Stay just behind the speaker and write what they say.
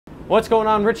What's going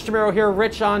on? Rich DeMuro here,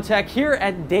 Rich on Tech, here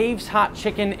at Dave's Hot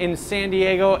Chicken in San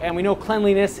Diego, and we know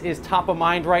cleanliness is top of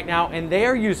mind right now, and they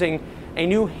are using a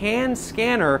new hand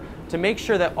scanner to make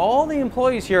sure that all the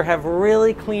employees here have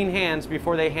really clean hands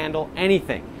before they handle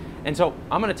anything. And so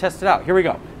I'm gonna test it out. Here we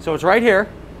go. So it's right here.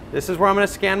 This is where I'm gonna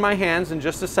scan my hands in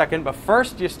just a second, but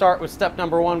first you start with step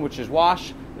number one, which is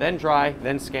wash, then dry,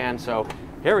 then scan. So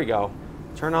here we go.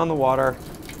 Turn on the water.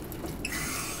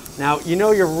 Now, you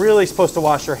know you're really supposed to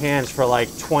wash your hands for like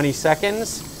 20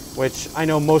 seconds, which I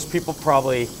know most people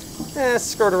probably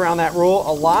skirt around that rule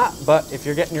a lot, but if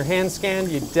you're getting your hands scanned,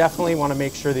 you definitely want to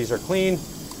make sure these are clean.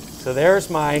 So there's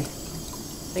my, I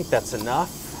think that's enough.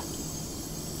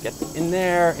 Get in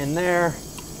there,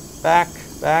 back,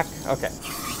 okay.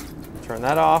 Turn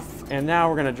that off, and now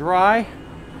we're gonna dry.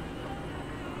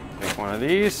 Take one of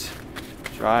these,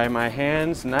 dry my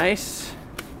hands, nice.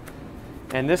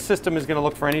 And this system is going to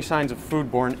look for any signs of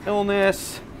foodborne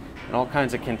illness and all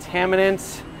kinds of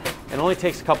contaminants. It only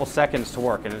takes a couple seconds to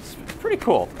work, and it's pretty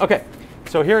cool. Okay,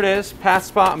 so here it is,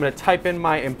 PathSpot. I'm going to type in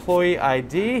my employee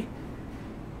ID.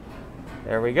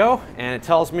 There we go. And it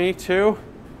tells me to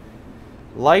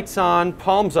lights on,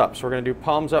 palms up. So we're going to do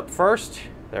palms up first.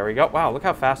 There we go. Wow, look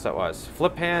how fast that was.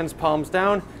 Flip hands, palms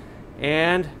down.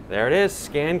 And there it is,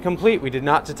 scan complete. We did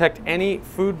not detect any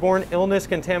foodborne illness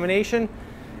contamination.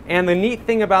 And the neat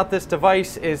thing about this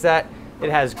device is that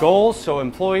it has goals, so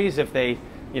employees, if they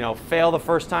fail the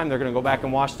first time, they're going to go back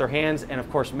and wash their hands, and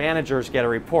of course managers get a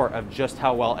report of just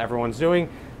how well everyone's doing.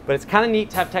 But it's kind of neat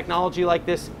to have technology like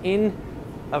this in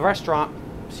a restaurant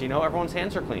so you know everyone's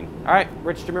hands are clean. All right,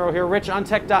 Rich DeMuro here,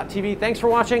 richontech.tv. Thanks for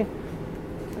watching.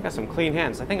 I got some clean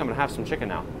hands. I think I'm going to have some chicken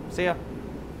now. See ya.